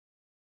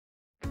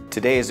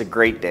Today is a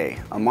great day,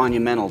 a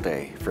monumental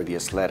day for the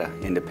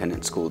Ysleta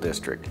Independent School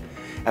District.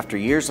 After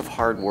years of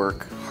hard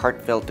work,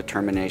 heartfelt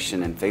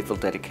determination, and faithful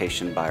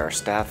dedication by our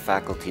staff,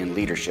 faculty, and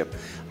leadership,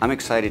 I'm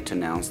excited to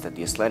announce that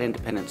the Ysleta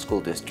Independent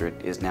School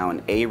District is now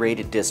an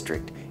A-rated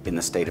district in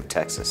the state of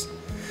Texas.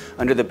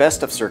 Under the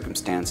best of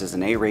circumstances,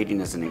 an A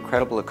rating is an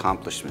incredible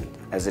accomplishment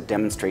as it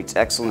demonstrates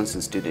excellence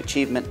in student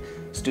achievement,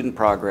 student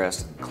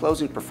progress,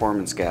 closing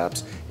performance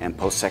gaps, and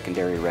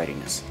post-secondary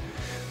readiness.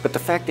 But the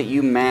fact that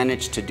you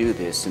managed to do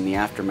this in the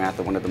aftermath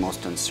of one of the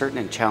most uncertain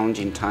and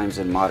challenging times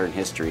in modern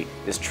history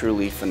is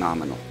truly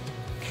phenomenal.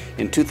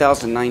 In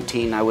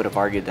 2019, I would have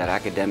argued that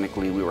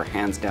academically we were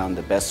hands down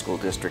the best school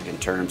district in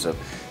terms of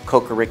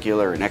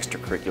co-curricular and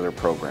extracurricular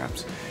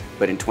programs.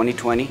 But in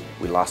 2020,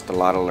 we lost a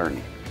lot of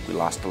learning. We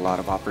lost a lot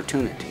of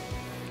opportunity.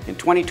 In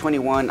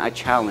 2021, I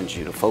challenge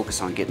you to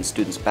focus on getting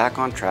students back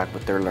on track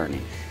with their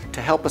learning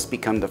to help us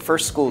become the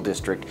first school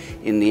district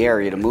in the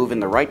area to move in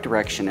the right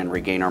direction and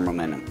regain our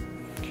momentum.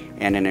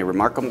 And in a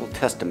remarkable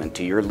testament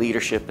to your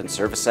leadership and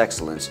service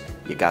excellence,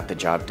 you got the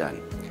job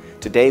done.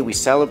 Today we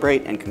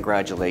celebrate and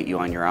congratulate you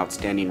on your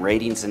outstanding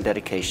ratings and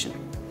dedication.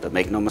 But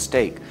make no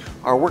mistake,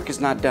 our work is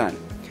not done.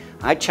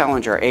 I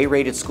challenge our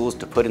A-rated schools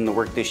to put in the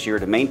work this year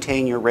to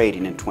maintain your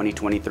rating in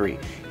 2023.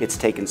 It's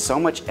taken so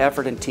much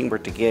effort and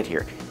teamwork to get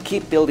here.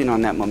 Keep building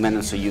on that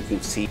momentum so you can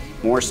see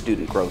more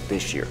student growth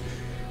this year.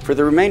 For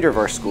the remainder of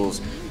our schools,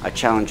 I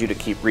challenge you to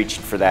keep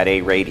reaching for that A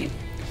rating.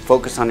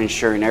 Focus on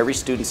ensuring every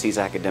student sees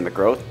academic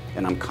growth,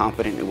 and I'm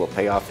confident it will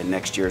pay off in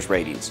next year's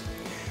ratings.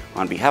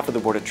 On behalf of the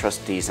Board of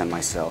Trustees and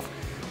myself,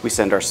 we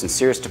send our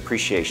sincerest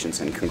appreciations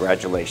and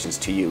congratulations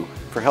to you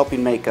for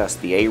helping make us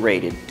the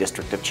A-rated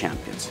District of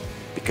Champions.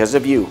 Because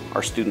of you,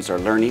 our students are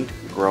learning,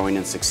 growing,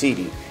 and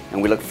succeeding,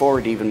 and we look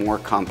forward to even more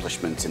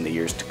accomplishments in the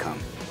years to come.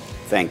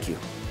 Thank you.